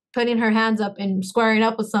just putting her hands up and squaring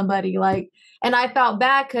up with somebody. Like, and I felt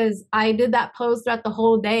bad because I did that pose throughout the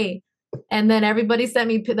whole day. And then everybody sent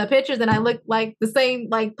me the pictures and I looked like the same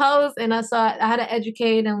like pose. And I saw I had to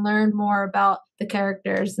educate and learn more about the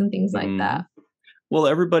characters and things like that. Well,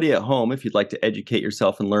 everybody at home, if you'd like to educate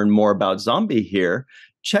yourself and learn more about Zombie here,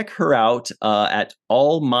 check her out at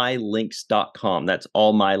allmylinks.com. That's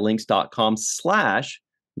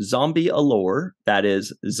allmylinks.com/Zombie Allure. That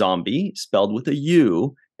is zombie spelled with a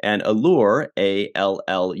U, and allure,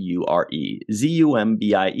 ALLURE.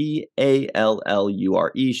 ZUMBIE,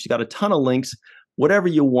 ALLURE. She's got a ton of links. Whatever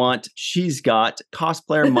you want, she's got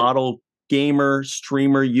cosplayer, model, gamer,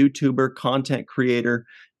 streamer, YouTuber, content creator,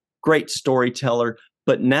 great storyteller.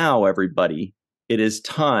 But now, everybody, it is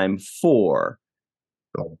time for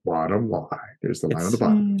The bottom line. There's the line on the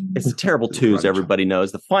bottom. It's the terrible twos, everybody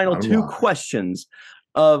knows. The final two questions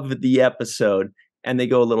of the episode. And they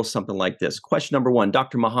go a little something like this. Question number 1,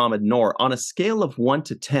 Dr. Muhammad Noor, on a scale of 1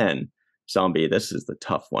 to 10, Zombie, this is the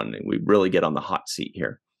tough one. We really get on the hot seat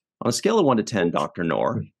here. On a scale of 1 to 10, Dr.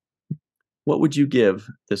 Noor, what would you give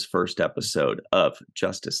this first episode of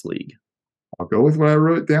Justice League? I'll go with what I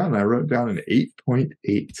wrote down. I wrote down an 8.8.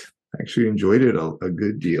 I actually enjoyed it a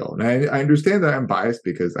good deal. And I understand that I'm biased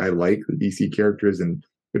because I like the DC characters and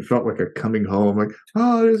it felt like a coming home, like,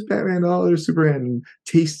 oh, there's Batman, oh, there's Superman, and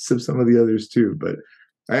tastes of some of the others too. But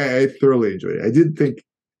I thoroughly enjoyed it. I did think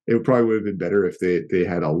it probably would have been better if they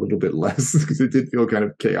had a little bit less because it did feel kind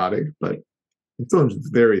of chaotic, but I still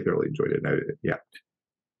very thoroughly enjoyed it. Yeah.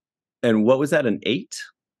 And what was that, an 8?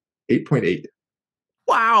 8.8.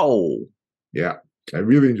 Wow. Yeah, I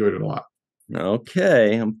really enjoyed it a lot.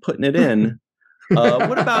 Okay, I'm putting it in.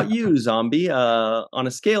 What about you, Zombie? On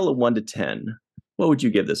a scale of 1 to 10, what would you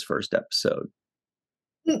give this first episode?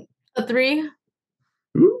 A 3.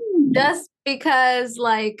 Ooh. Just because,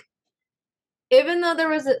 like, even though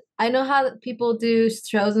I know how people do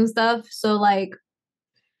shows and stuff, so like,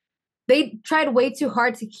 they tried way too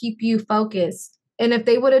hard to keep you focused. And if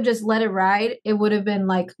they would have just let it ride, it would have been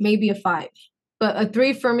like maybe a 5. But a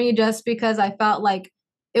 3 for me, just because I felt like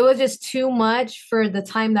it was just too much for the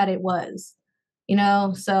time that it was,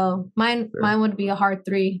 So mine would be a hard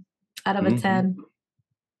 3 out of a 10,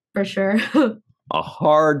 for sure. A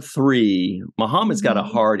hard 3. Muhammad's got a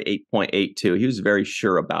hard 8.8 too. He was very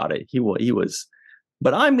sure about it. He was,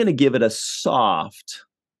 but I'm going to give it a soft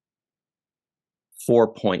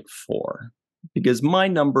 4.4 because my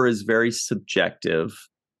number is very subjective.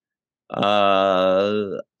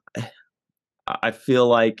 I feel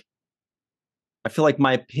like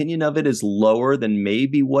my opinion of it is lower than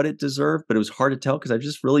maybe what it deserved, but it was hard to tell because I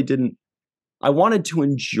just really didn't. I wanted to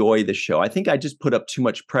enjoy the show. I think I just put up too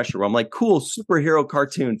much pressure where I'm like, cool, superhero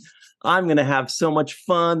cartoon. I'm going to have so much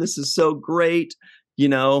fun. This is so great.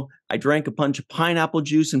 I drank a bunch of pineapple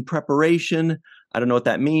juice in preparation. I don't know what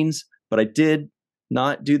that means, but I did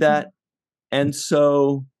not do that. And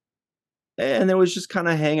it was just kind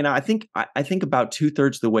of hanging out. I think about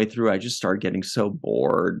 2/3 of the way through, I just started getting so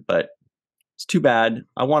bored, but it's too bad.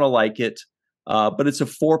 I want to like it. But it's a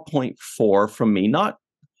 4.4 from me. Not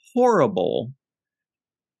horrible,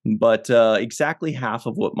 but exactly half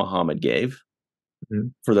of what Muhammad gave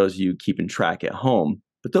for those of you keeping track at home.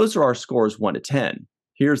 But those are our scores 1 to 10.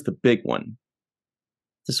 Here's the big one.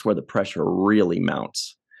 This is where the pressure really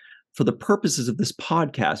mounts. for the purposes of this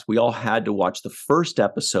podcast, we all had to watch the first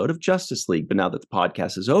episode of Justice League. But now that the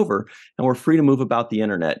podcast is over and we're free to move about the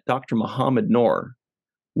internet, Dr. Muhammad Noor,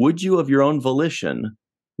 would you, of your own volition,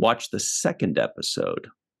 watch the second episode?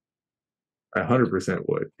 I 100%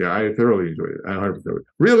 would. Yeah, I thoroughly enjoyed it. I 100% would.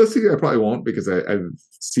 Realistically, I probably won't because I've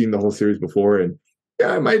seen the whole series before, and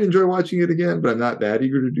yeah, I might enjoy watching it again, but I'm not that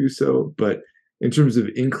eager to do so. But in terms of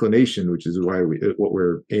inclination, which is why what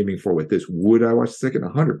we're aiming for with this, would I watch the second?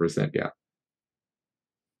 100%, yeah.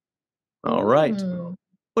 All right.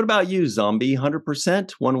 What about you, Zombie?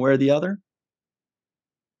 100%, one way or the other?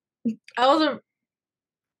 I was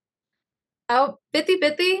out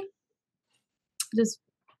 50-50.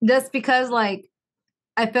 Just because, like,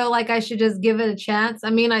 I felt like I should just give it a chance. I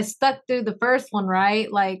mean, I stuck through the first one,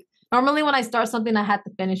 right? Like, normally when I start something, I have to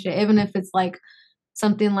finish it, even if it's like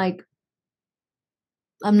something like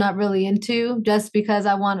I'm not really into, just because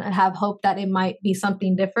I want to have hope that it might be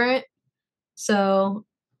something different. So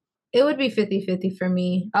it would be 50-50 for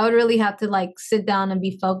me. I would really have to like sit down and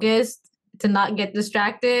be focused to not get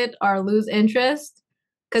distracted or lose interest.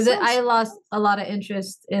 Because I lost a lot of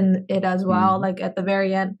interest in it as well. Like at the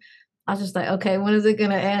very end, I was just like, okay, when is it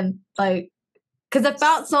going to end? Like, because it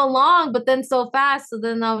felt so long, but then so fast. So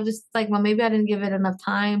then I was just like, well, maybe I didn't give it enough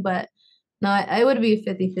time. But no, it would be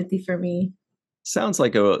 50-50 for me. Sounds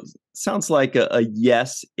like a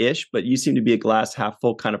yes-ish, but you seem to be a glass half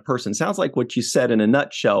full kind of person. Sounds like what you said in a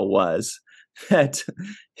nutshell was that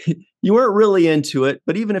you weren't really into it,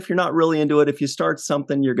 but even if you're not really into it, if you start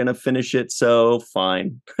something, you're going to finish it. So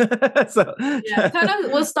fine. So, yeah, kind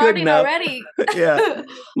of was starting already. Yeah,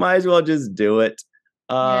 might as well just do it.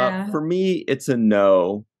 For me, it's a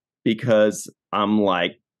no, because I'm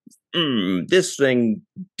like, this thing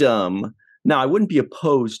dumb. Now, I wouldn't be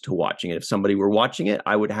opposed to watching it. If somebody were watching it,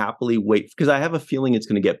 I would happily wait, because I have a feeling it's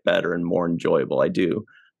going to get better and more enjoyable. I do.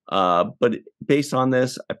 But based on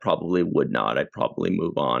this, I probably would not. I'd probably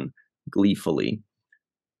move on gleefully.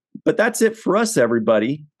 But that's it for us,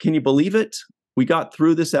 everybody. Can you believe it? We got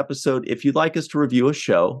through this episode. If you'd like us to review a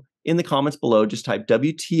show, in the comments below, just type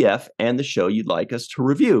WTF and the show you'd like us to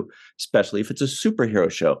review, especially if it's a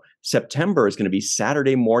superhero show. September is going to be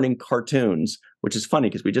Saturday morning cartoons, which is funny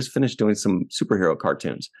because we just finished doing some superhero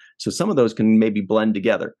cartoons. So some of those can maybe blend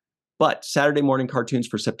together. But Saturday morning cartoons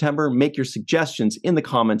for September, make your suggestions in the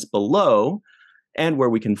comments below, and where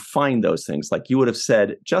we can find those things. Like you would have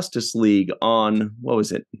said, Justice League on, what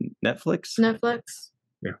was it, Netflix? Netflix.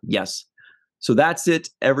 Yeah. Yes. So that's it,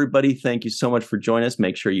 everybody. Thank you so much for joining us.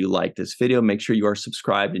 Make sure you like this video. Make sure you are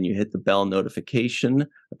subscribed and you hit the bell notification,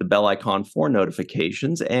 the bell icon for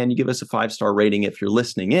notifications, and you give us a 5-star rating if you're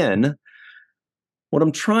listening in. What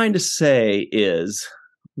I'm trying to say is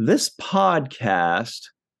this podcast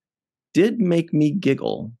did make me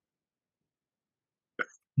giggle.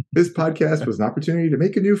 This podcast was an opportunity to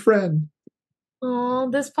make a new friend.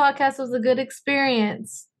 Oh, this podcast was a good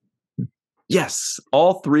experience. Yes,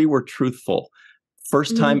 all three were truthful.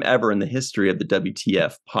 First time ever in the history of the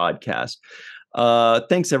WTF podcast.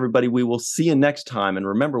 Thanks, everybody. We will see you next time. And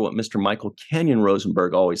remember what Mr. Michael Kenyon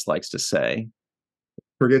Rosenberg always likes to say.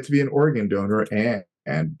 Forget to be an organ donor,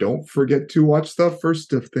 and don't forget to watch the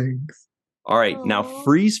first of things. All right, now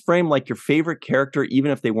freeze frame like your favorite character,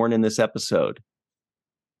 even if they weren't in this episode.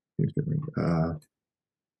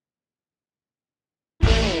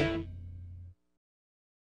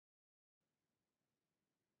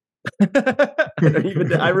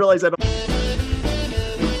 I realize I don't.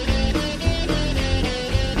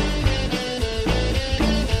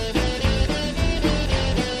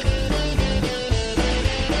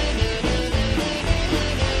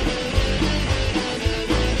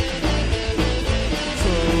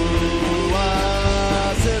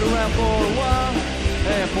 Sit around for a while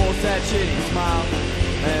and force that shitty smile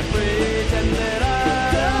and breathe.